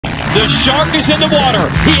The shark is in the water.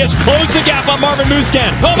 He has closed the gap on Marvin Musquin.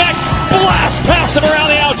 Tomac blast past him around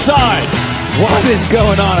the outside. What is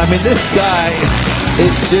going on? I mean, this guy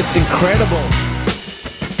is just incredible.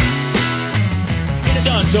 Get it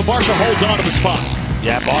done, so Barsha holds on to the spot.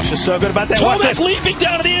 Yeah, Bosch is so good about that. Tomac leaping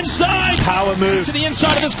down to the inside. Power move. To the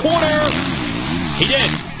inside of his corner. He did.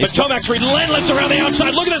 But Tomac's relentless around the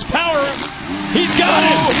outside. Look at his power. He's got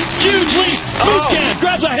it. Huge leap. Musquin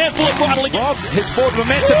grabs a handful of throttle again. Rob, his forward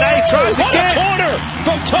momentum now. He tries what again. A corner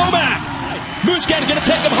from Tomac. Musquin going to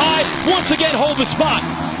take him high. Once again, hold the spot.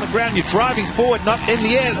 On the ground, you're driving forward, not in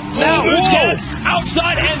the air. Now, Musquin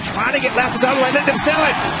outside and trying to get lappers out of the way. Let them settle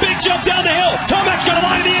it. Big jump down the hill. Tomac's got a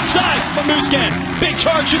line to the inside from Musquin. Big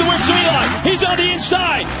charge to the whip to Eli. He's on the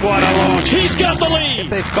inside. What a launch. He's got the lead.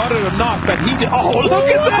 If they've got it or not, but he did. Oh, look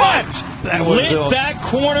at that. That was lit that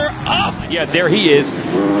corner up. Yeah, there he is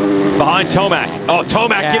behind Tomac. Oh,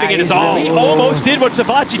 Tomac giving it his all. He almost did what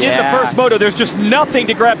Savatgy did in the first moto. There's just nothing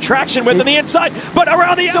to grab traction with on the inside, but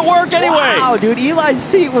around the doesn't work anyway. Wow, dude, Eli's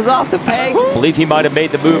feet was off the peg. I believe he might have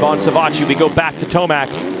made the move on Savatgy. We go back to Tomac.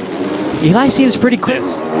 Eli seems pretty quick.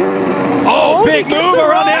 Oh, big move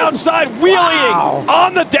around the outside, wheeling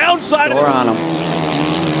on the downside. We're on him.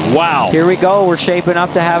 Wow. Here we go. We're shaping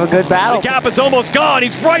up to have a good battle. The gap is almost gone.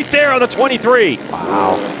 He's right there on the 23.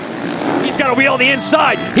 Wow. He's got a wheel on the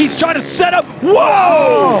inside. He's trying to set up.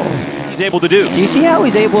 Whoa! He's able to do. Do you see how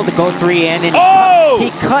he's able to go 3 in? And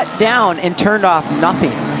he cut down and turned off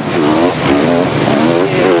nothing.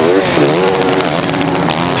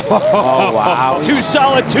 Oh, wow. Too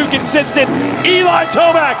solid, too consistent. Eli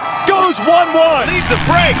Tomac goes 1-1. Leaves the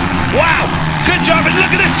brakes. Wow. Good job. And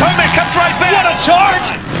look at this. Tomac comes right back. What a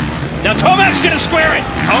charge. Now Tomac's going to square it.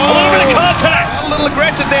 Over the contact. A little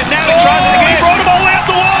aggressive there. Now he tries it again. He brought him all the way up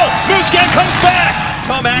the wall. Musquin comes back.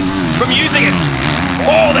 Tomac from using it.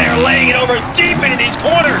 Oh, they're laying it over deep into these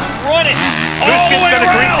corners. Run it. Musquin's going to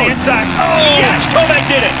grease the inside. Oh, yes, Tomac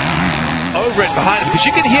did it. Over it behind him, because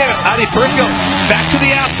you can hear Adi peripheral back to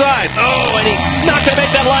the outside. Oh, and he's not going to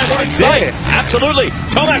make that line right there. Absolutely.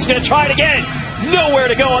 Tomac's going to try it again. Nowhere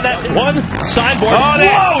to go on that one signboard.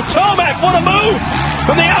 Whoa, Tomac, what a move!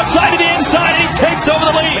 From the outside to the inside, and he takes over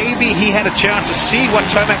the lead. Maybe he had a chance to see what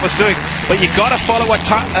Tomac was doing, but you got to follow what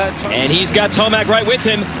and he's got Tomac right with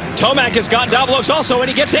him. Tomac has got Davalos also, and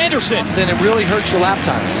he gets Anderson. And it really hurts your lap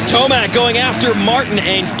time. Tomac going after Martin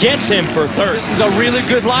and gets him for third. This is a really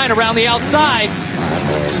good line around the outside.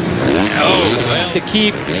 Oh, well. To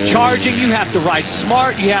keep charging, you have to ride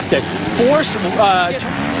smart. You have to force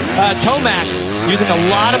Tomac using a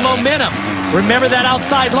lot of momentum. Remember that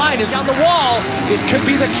outside line is on the wall. This could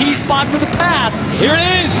be the key spot for the pass. Here it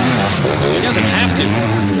is. He doesn't have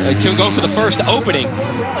to go for the first opening.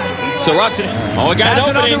 So Roczen, we got an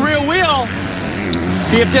opening. On the rear wheel.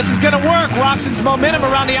 See if this is going to work. Roczen's momentum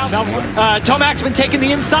around the outside. Tomac's been taking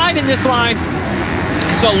the inside in this line.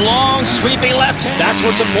 It's a long, sweeping left hand. That's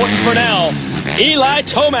what's important for now. Eli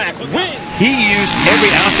Tomac wins. He used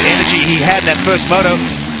every ounce of energy he had in that first moto.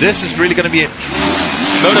 This is really going to be it.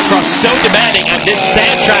 Motocross so demanding at this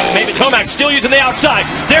sand track. Maybe Tomac's still using the outsides.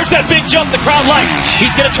 There's that big jump the crowd likes.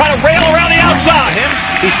 He's going to try to rail around the outside.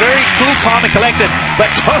 He's very cool, calm, and collected.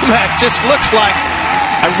 But Tomac just looks like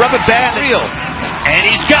a rubber band reel. And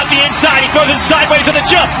he's got the inside. He throws it sideways on the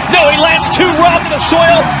jump. No, he lands too rough in the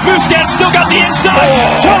soil. Musquin still got the inside.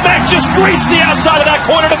 Tomac just greased the outside of that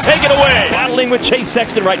corner to take it away. Battling with Chase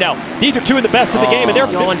Sexton right now. These are two of the best in the game, and they're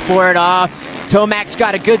going for it off. Tomac's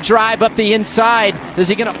got a good drive up the inside. Is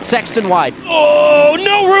he going to Sexton wide? Oh,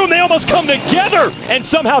 no room. They almost come together. And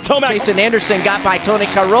somehow Tomac. Jason Anderson got by Tony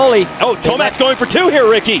Caroli. Oh, Tomac's going for 2 here,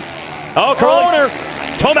 Ricky. Oh, corner.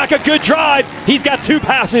 Tomac a good drive. He's got 2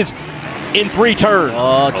 passes in 3 turns.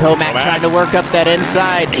 Oh, Tomac trying to work up that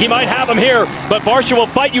inside. He might have him here, but Barsha will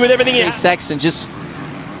fight you with everything he has. Sexton just...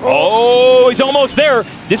 Oh, he's almost there.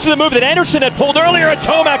 This is the move that Anderson had pulled earlier at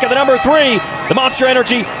Tomac at the number 3. The Monster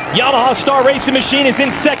Energy Yamaha Star Racing Machine is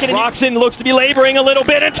in second. Roczen looks to be laboring a little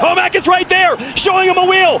bit, and Tomac is right there, showing him a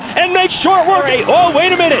wheel, and makes short work. Oh,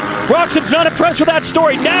 wait a minute. Roczen's not impressed with that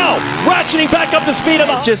story. Now, ratcheting back up the speed of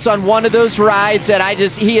the... It's just on one of those rides that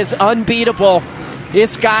he is unbeatable.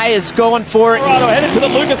 This guy is going for it. Headed to the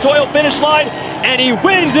Lucas Oil finish line, and he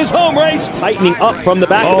wins his home race. Tightening up from the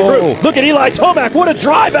back of the group. Look at Eli Tomac. What a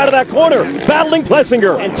drive out of that corner. Battling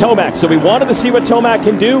Plessinger and Tomac. So we wanted to see what Tomac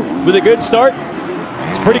can do with a good start.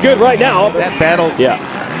 It's pretty good right now. That battle,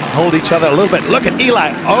 hold each other a little bit. Look at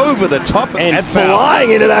Eli over the top and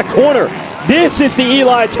flying into that corner. This is the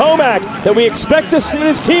Eli Tomac that we expect to see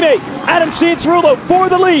his teammate Adam Cianciarulo for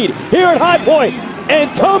the lead here at High Point. and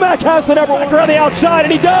Tomac has the number 1 around the outside,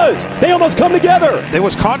 and he does. They almost come together. There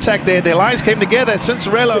was contact there. Their lines came together.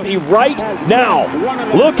 Cincerello. Right now,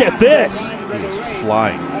 look at this. He's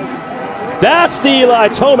flying. That's the Eli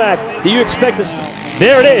Tomac that you expect to see.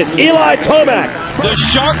 There it is, Eli Tomac. The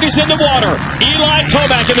shark is in the water. Eli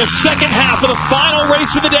Tomac in the second half of the final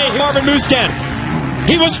race of the day. Marvin Musquin.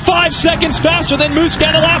 He was 5 seconds faster than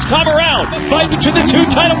Musquin the last time around. The fight between the two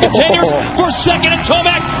title contenders for second, and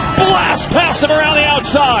Tomac blast past him around the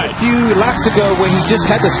outside. A few laps ago where he just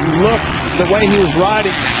had this look, the way he was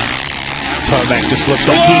riding. Tomac just looks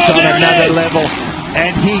like he's on another level.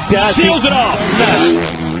 And he does. Seals it off.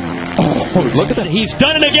 Oh, look at that. He's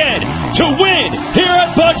done it again to win here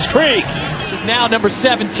at Budds Creek. Now number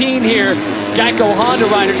 17 here, Geico Honda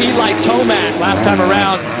rider Eli Tomac. Last time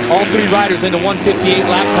around, all 3 riders in the 158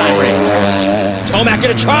 lap time race. Tomac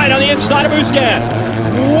gonna try it on the inside of Musquin.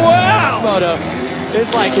 Wow! This moto,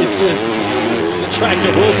 it's like it's just The track,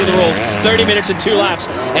 the rules are the rules. 30 minutes and 2 laps,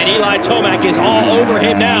 and Eli Tomac is all over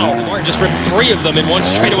him now. Martin just ripped 3 of them in one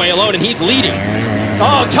straightaway alone, and he's leading.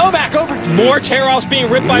 Oh, Tomac over. More tear-offs being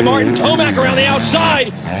ripped by Martin. Tomac around the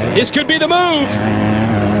outside. This could be the move.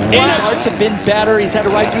 Starts have been better. He's had to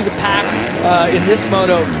ride through the pack in this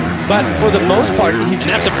moto, but for the most part,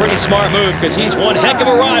 that's a pretty smart move because he's one heck of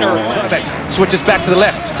a rider. Tomac switches back to the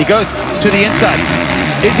left. He goes to the inside.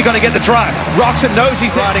 Is he going to get the drive? Roczen knows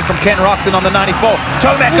he's riding from Ken Roczen on the 94.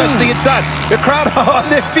 Tomac goes to the inside. The crowd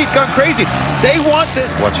on their feet going crazy. They want this.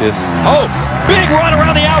 Watch this. Oh, big run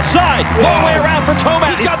around the outside. Long way around for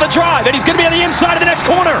Tomac. He's got the drive, and he's going to be on the inside of the next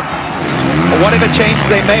corner. Whatever changes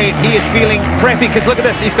they made, he is feeling preppy because look at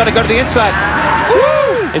this. He's got to go to the inside.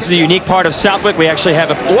 This is a unique part of Southwick. We actually have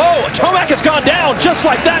a... Whoa, Tomac has gone down just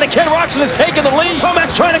like that, and Ken Roczen has taken the lead.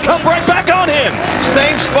 Tomac's trying to come right back on him.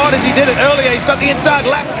 Same spot as he did it earlier. He's got the inside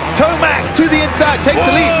lap. Tomac to the inside, takes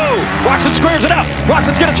the lead. Roczen squares it up.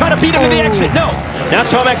 Roczen's going to try to beat him to the exit. No. Now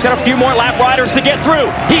Tomac's got a few more lap riders to get through.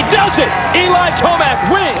 He does it. Eli Tomac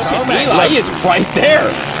wins. Eli is right there.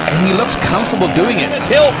 And he looks comfortable doing it. This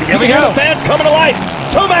hill. Here we go. go. The fans coming to life.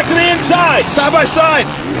 Tomac to the inside. Side by side.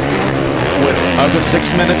 With over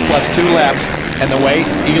 6 minutes plus 2 laps, and the way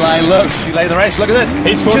Eli looks, he laid the race. Look at this.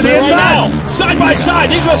 He's to the inside. Right now. Side by side.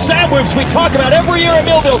 These are the sand whoops we talk about every year at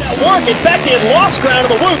Millville. Work. In fact, he had lost ground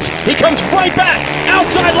of the whoops. He comes right back.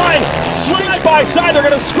 Outside line. Side by side. They're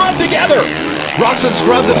going to scrub together. Roczen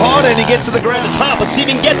scrubs it hard, and he gets to the ground. At the top. Let's see if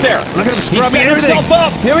he can get there. Look at him He's scrubbing setting everything. himself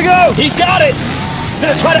up. Here we go. He's got it. He's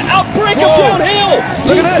going to try to outbreak him downhill.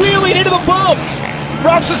 Look at this. He's wheeling into the bumps.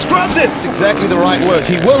 Roczen scrubs it. It's exactly the right words.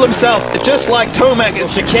 He will himself, just like Tomac.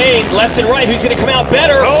 Chicane, left and right. Who's going to come out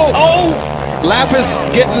better? Oh! Lap is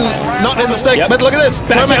getting not in mistake, but look at this.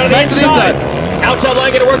 Back Tomac down back to the inside. Outside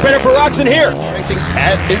line going to work better for Roczen here. Racing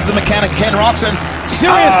as is the mechanic Ken Roczen.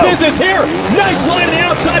 Serious business here. Nice line to the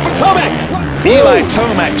outside for Tomac. Eli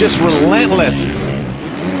Tomac just relentless.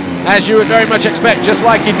 As you would very much expect, just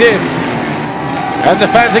like he did. And the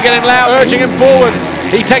fans are getting loud, urging him forward.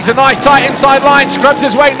 He takes a nice tight inside line, scrubs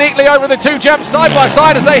his way neatly over the 2 jumps side by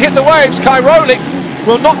side as they hit the waves. Kai Rowling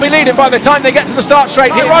will not be leading by the time they get to the start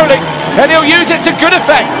straight. Kai Rowling, and he'll use it to good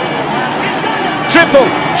effect. Triple,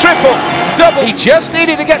 double. He just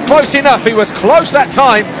needed to get close enough. He was close that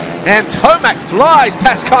time, and Tomac flies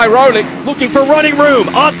past Kai Rowling. Looking for running room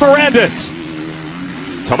on Ferrandis.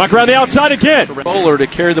 Tomac around the outside again. Roller to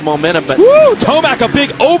carry the momentum, but Woo! Tomac, a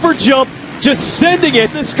big over jump, just sending it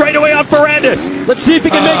straight away on Ferrandis. Let's see if he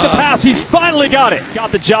can make the pass. He's finally got it.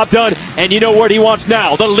 Got the job done, and you know what he wants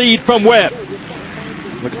now, the lead from Webb.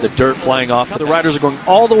 look at the dirt flying off. The riders are going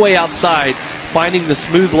all the way outside, finding the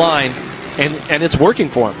smooth line, and it's working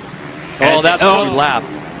for him. Oh, that's a lap.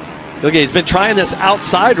 Look, he's been trying this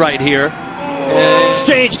outside right here.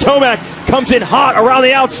 Exchange. Tomac comes in hot around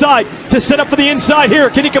the outside to set up for the inside here.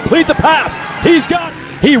 Can he complete the pass? He's got.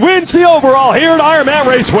 He wins the overall here at Ironman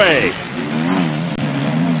Raceway.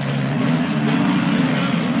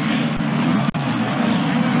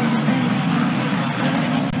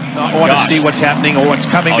 I want to see what's happening or what's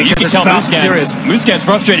coming because it's fast and furious. Musquin's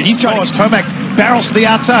frustrated. He's trying to... Tomac barrels to the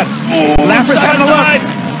outside. Laffer's having a look.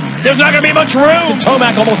 There's not going to be much room.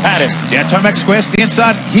 Tomac almost had it. Yeah, Tomac squares to the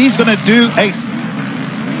inside. He's going to do ace.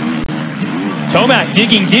 Tomac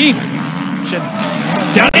digging deep.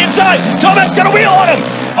 Down the inside. Tomac's got a wheel on him.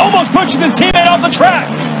 Almost pushes his teammate off the track.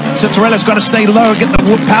 Cincerella's got to stay low and get the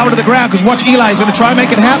power to the ground because watch Eli. He's going to try and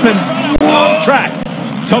make it happen. This track.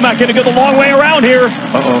 Tomac going to go the long way around here.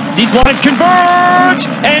 These lines converge,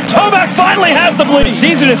 and Tomac finally has the bleed. The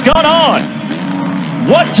season has gone on.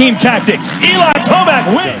 What team tactics? Eli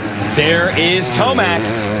Tomac wins. There is Tomac.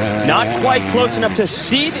 Not quite close enough to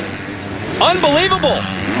see. Unbelievable.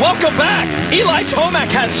 Welcome back. Eli Tomac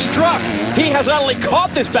has struck. He has not only caught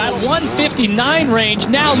this battle. 159 range.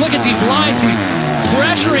 Now look at these lines. He's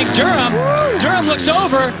pressuring Durham. Durham looks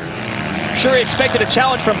over. I'm sure he expected a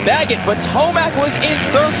challenge from Baggett, but Tomac was in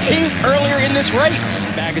 13th earlier in this race.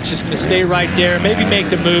 Baggett's just going to stay right there, maybe make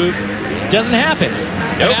the move. Doesn't happen.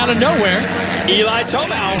 Nope. And out of nowhere, Eli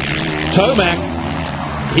Tomac. Tomac,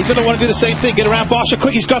 he's going to want to do the same thing. Get around Barsha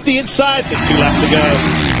quick. He's got the inside. 2 laps to go.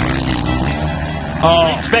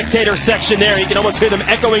 Oh, spectator section there. You can almost hear them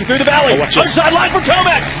echoing through the valley. Oh, Outside line for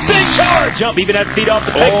Tomac. Big charge. Jump, even had feet off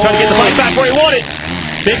the pegs, trying to get the bike back where he wanted.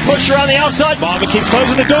 Big push around the outside. Marvin keeps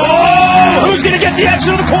closing the door. Oh, who's going to get the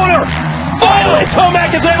exit of the corner? Finally,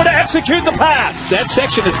 Tomac is able to execute the pass. That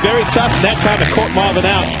section is very tough, and that time it caught Marvin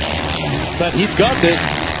out. But he's got this.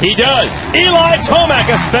 He does. Eli Tomac,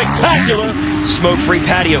 a spectacular smoke-free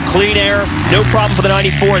patio, clean air, no problem for the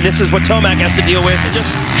 94, and this is what Tomac has to deal with. Just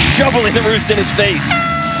shoveling the roost in his face.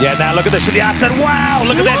 Yeah, now look at this to the outside. Wow,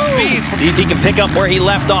 look at that speed. See if he can pick up where he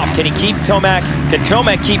left off. Can he keep Tomac? Can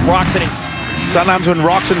Tomac keep Roczen? Sometimes when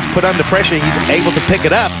Roczen's put under pressure, he's able to pick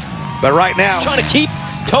it up. But right now, Trying to keep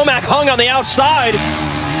Tomac hung on the outside.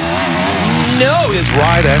 No. his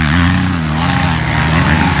rider.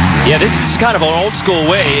 Yeah, this is kind of an old school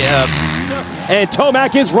way. And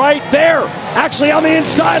Tomac is right there, actually on the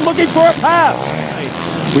inside looking for a pass.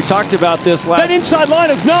 We talked about this last. That inside line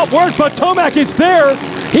has not worked, but Tomac is there.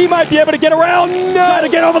 He might be able to get around. No, to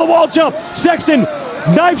get over the wall jump. Sexton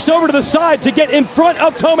knifes over to the side to get in front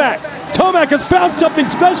of Tomac. Tomac has found something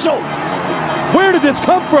special. Where did this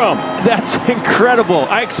come from? That's incredible.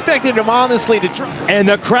 I expected him honestly to drop. And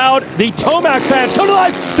the crowd, the Tomac fans, come to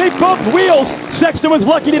life. They bumped wheels. Sexton was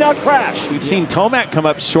lucky to not crash. We've seen Tomac come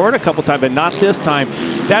up short a couple times, but not this time.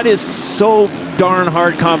 That is so darn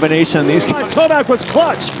hard combination. These guys. Tomac was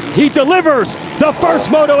clutch. He delivers the first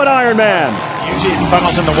moto at Ironman. Usually it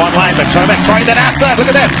funnels in the one line, but Tomac trying that outside. Look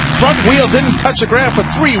at that. Front wheel didn't touch the ground for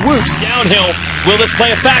 3 whoops. Downhill. Will this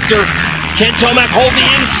play a factor? Can Tomac hold the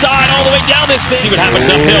inside all the way down this thing? See what happens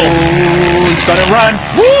uphill. He's got to run.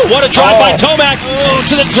 Woo! What a drive by Tomac. Oh,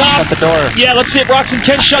 to the top. Shut the door. Yeah, let's see if Roczen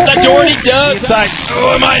can shut that door, and he does. Inside.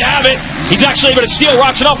 Oh, he might have it. He's actually able to steal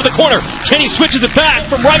Roczen off of the corner. Kenny switches it back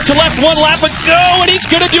from right to left. 1 lap ago, and he's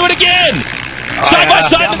going to do it again. Side by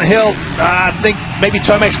side. Down the hill. I think maybe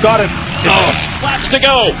Tomac's got it. Laps to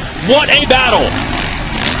go. What a battle.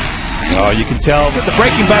 Oh, you can tell that the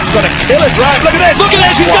braking button's got a killer drive. Look at this. Look at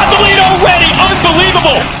this. He's got the lead already.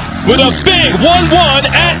 Unbelievable. With a big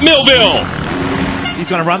 1-1 at Millville. He's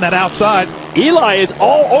going to run that outside. Eli is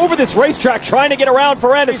all over this racetrack trying to get around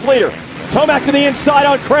Ferrandis' leader. Tomac to the inside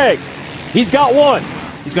on Craig. He's got 1.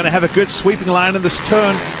 He's going to have a good sweeping line in this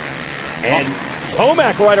turn. And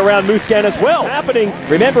Tomac right around Muscan as well. Happening.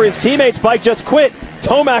 Remember, his teammate's bike just quit.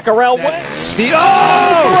 Tomac around Webb. Steel.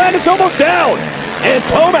 Oh! Ferrandis almost down. And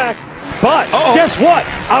Tomac. But guess what?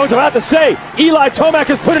 I was about to say, Eli Tomac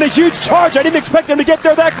has put in a huge charge. I didn't expect him to get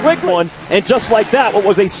there that quick. And just like that, what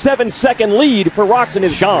was a 7-second lead for Roczen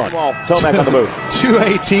is gone. Well, Tomac on the move.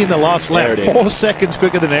 2:18 the last lap. 4 seconds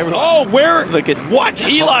quicker than everyone. Oh, where? Look at what?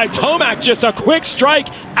 Eli Tomac, just a quick strike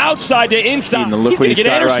outside to inside. And look what he's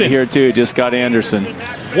got right here, too. Just got Anderson.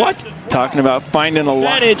 What? Talking about finding a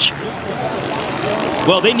advantage.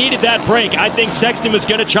 Well, they needed that break. I think Sexton was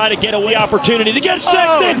going to try to get away opportunity to get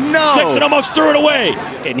Sexton. Oh, no. Sexton almost threw it away.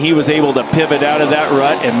 And he was able to pivot out of that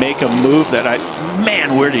rut and make a move that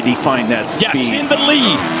man, where did he find that speed? Yes, in the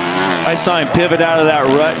lead. I saw him pivot out of that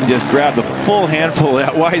rut and just grab the full handful of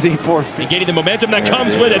that YZ4. And getting the momentum that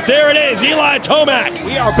comes with it. There it is, Eli Tomac.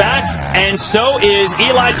 We are back, and so is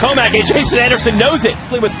Eli Tomac. And Jason Anderson knows it.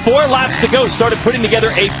 With 4 laps to go, started putting together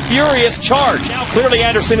a furious charge. Now clearly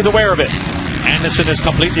Anderson is aware of it. Anderson is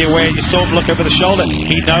completely aware. You saw him look over the shoulder.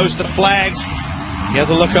 He knows the flags. He has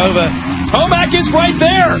a look over. Tomac is right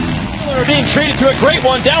there. They're being treated to a great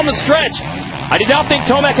one down the stretch. I did not think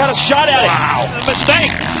Tomac had a shot at it. Wow.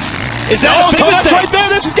 Mistake. Is that a Tomac's right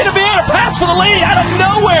there. This is going to be a pass for the lead out of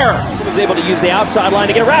nowhere. He was able to use the outside line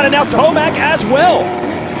to get around, and now Tomac as well.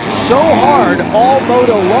 so hard all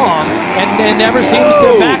moto long and never seems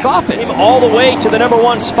to back off it. All the way to the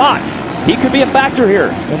 #1 spot. He could be a factor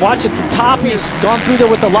here. And watch at the top, he's gone through there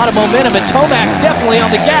with a lot of momentum, and Tomac definitely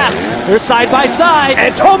on the gas. They're side by side.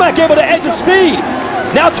 And Tomac able to edge the speed.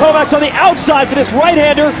 Now Tomac's on the outside for this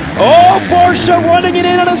right-hander. Oh, Barsha running it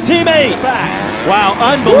in on his teammate. Wow,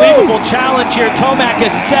 unbelievable challenge here. Tomac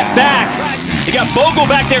is set back. You got Bogle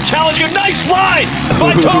back there challenging. Nice line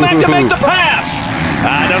by Tomac to make the pass.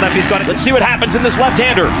 I don't know if he's got it. Let's see what happens in this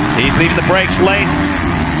left-hander. He's leaving the brakes late.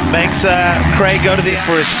 makes Craig go to the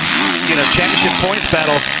for his championship points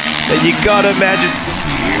battle. And you got to imagine.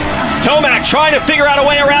 Tomac trying to figure out a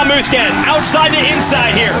way around Musquin. Outside to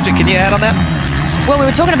inside here. Can you add on that? Well, we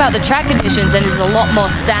were talking about the track conditions, and there's a lot more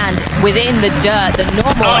sand within the dirt than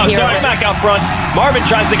normal here. Tomac out front. Marvin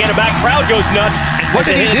tries to get him back. Crowd goes nuts. What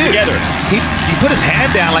did he do? Together. He put his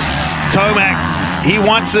hand down like, Tomac, he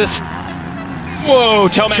wants this. Whoa,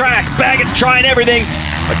 Tomac. Track. Baggett's trying everything.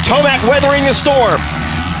 But Tomac weathering the storm.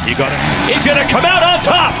 You got it. He's going to come out on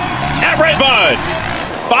top at Redbud.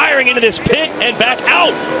 Firing into this pit and back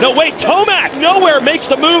out. No, wait, Tomac nowhere makes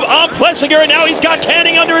the move on Plessinger, and now he's got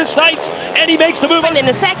Canning under his sights, and he makes the move. And in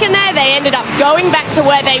the second there, they ended up going back to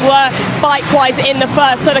where they were bike-wise in the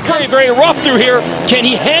first. So the very, very rough through here. Can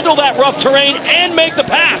he handle that rough terrain and make the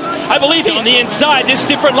pass? I believe on the inside, this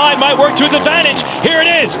different line might work to his advantage. Here it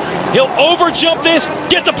is. He'll overjump this,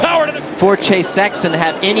 get the power to the... For Chase Sexton to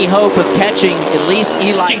have any hope of catching at least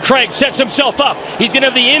Eli. Craig sets himself up. He's going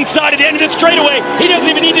to have the inside at the end of the straightaway. He doesn't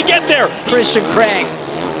even need to get there. Christian Craig.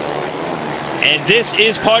 And this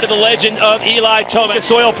is part of the legend of Eli Tomac.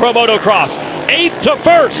 Lucas Oil Pro Motocross. 8th to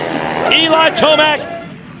 1st. Eli Tomac.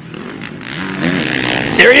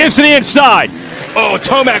 There he is to the inside. Oh,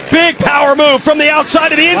 Tomac, big power move from the outside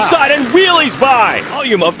to the inside and wheelies by.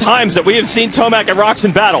 Volume of times that we have seen Tomac and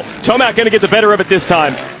Roczen battle. Tomac going to get the better of it this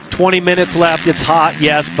time. 20 minutes left. It's hot,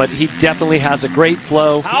 yes, but he definitely has a great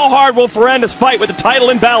flow. How hard will Ferrandis fight with the title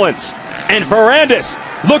in balance? And Ferrandis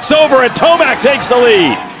looks over and Tomac takes the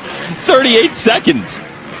lead. 38 seconds.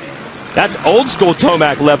 That's old school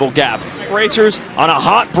Tomac level gap. Racers on a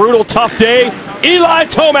hot, brutal, tough day. Eli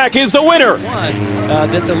Tomac is the winner.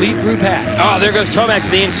 That the lead group had. Oh, there goes Tomac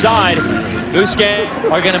to the inside. Musquin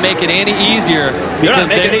are going to make it any easier. They're not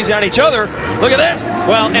making it easy on each other. Look at this.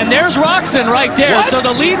 Well, and there's Roczen right there. What? So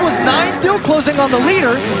the lead was 9, still closing on the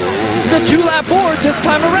leader. The 2-lap board this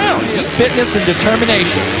time around. Fitness and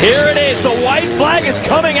determination. Here it is. The white flag is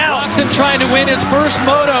coming out. Roczen trying to win his first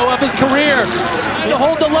moto of his career. To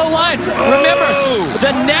hold the low line. Remember,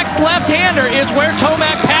 the next left-hander is where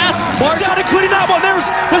Tomac passed. Down, including that one. There's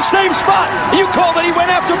the same spot. You called that he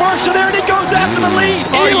went after Marshall there, and he goes after the lead.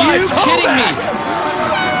 Are you kidding me?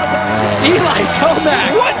 Eli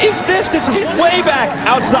Tomac. What is this? This is way back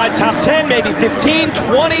outside top 10, maybe 15,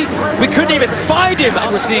 20. We couldn't even find him.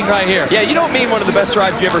 We're seeing right here. Yeah, you don't mean one of the best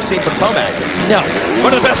rides you've ever seen from Tomac. No.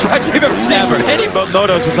 One of the best rides we've ever seen from any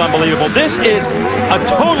motos was unbelievable. This is a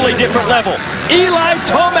totally different level. Eli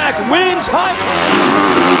Tomac wins high.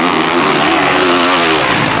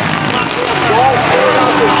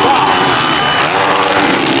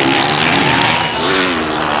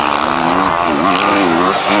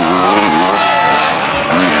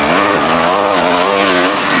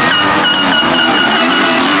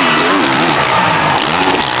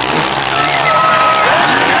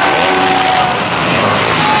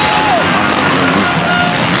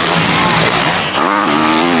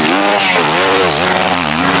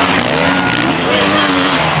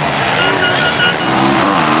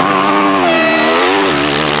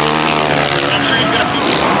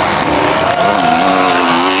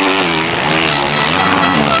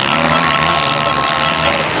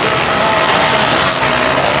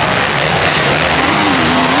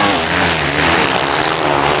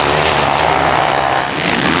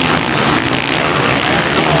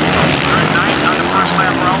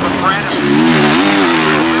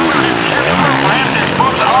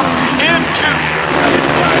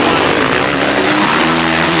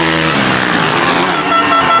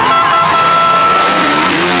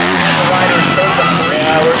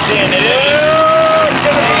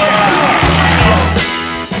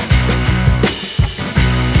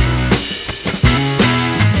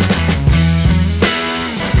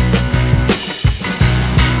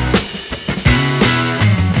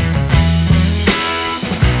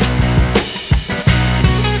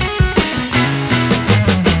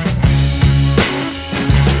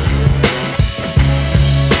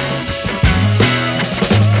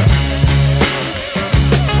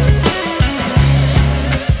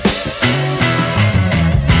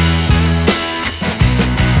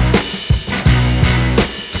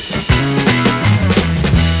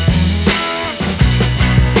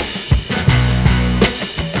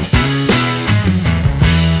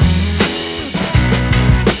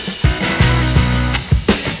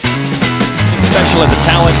 As a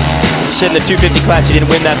talent, sit in the 250 class, he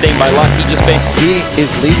didn't win that thing by luck. He just basically... He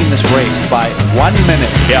is leading this race by 1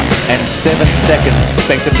 minute and 7 seconds.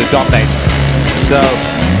 Expect him to dominate. So...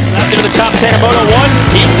 After the top 10 of Moto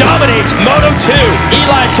 1, he dominates Moto 2.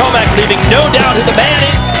 Eli Tomac leaving no doubt who the man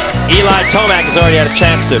is. Eli Tomac has already had a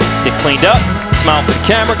chance to get cleaned up. Smile for the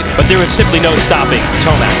camera, but there was simply no stopping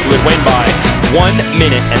Tomac, who would win by 1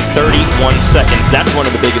 minute and 31 seconds. That's one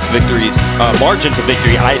of the biggest victories, margins of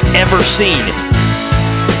victory I've ever seen